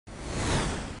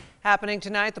Happening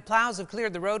tonight, the plows have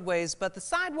cleared the roadways, but the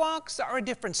sidewalks are a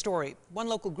different story. One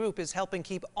local group is helping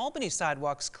keep Albany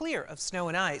sidewalks clear of snow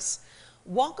and ice.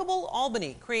 Walkable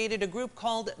Albany created a group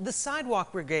called the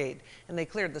Sidewalk Brigade, and they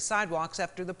cleared the sidewalks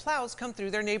after the plows come through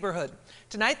their neighborhood.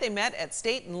 Tonight they met at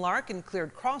State and Lark and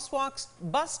cleared crosswalks,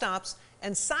 bus stops,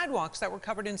 and sidewalks that were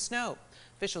covered in snow.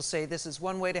 Officials say this is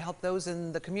one way to help those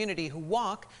in the community who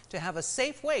walk to have a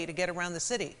safe way to get around the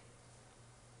city.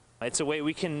 It's a way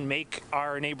we can make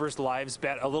our neighbors' lives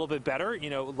a little bit better.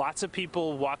 You know, lots of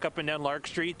people walk up and down Lark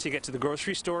Street to get to the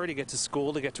grocery store, to get to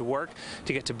school, to get to work,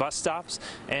 to get to bus stops,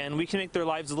 and we can make their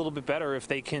lives a little bit better if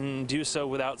they can do so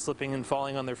without slipping and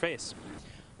falling on their face.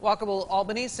 Walkable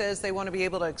Albany says they want to be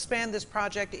able to expand this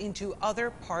project into other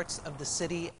parts of the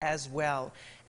city as well.